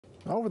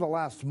Over the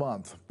last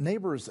month,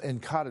 neighbors in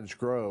Cottage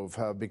Grove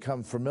have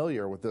become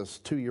familiar with this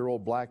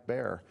 2-year-old black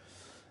bear.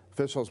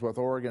 Officials with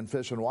Oregon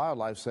Fish and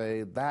Wildlife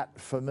say that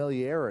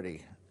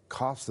familiarity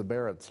cost the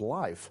bear its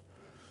life.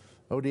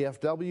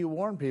 ODFW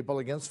warned people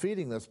against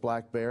feeding this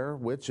black bear,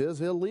 which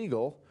is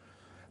illegal.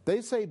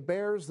 They say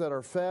bears that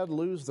are fed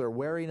lose their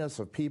wariness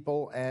of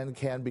people and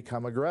can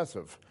become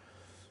aggressive.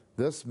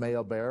 This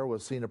male bear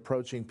was seen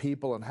approaching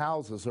people and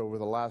houses over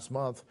the last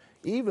month,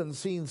 even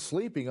seen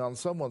sleeping on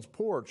someone's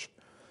porch.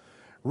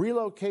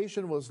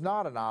 Relocation was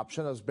not an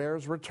option as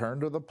bears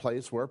returned to the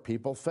place where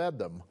people fed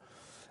them.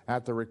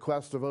 At the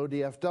request of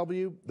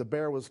ODFW, the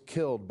bear was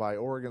killed by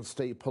Oregon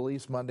State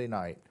Police Monday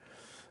night.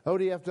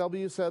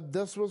 ODFW said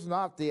this was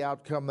not the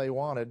outcome they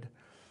wanted.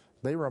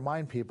 They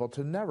remind people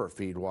to never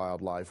feed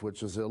wildlife,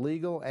 which is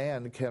illegal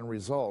and can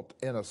result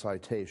in a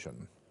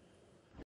citation.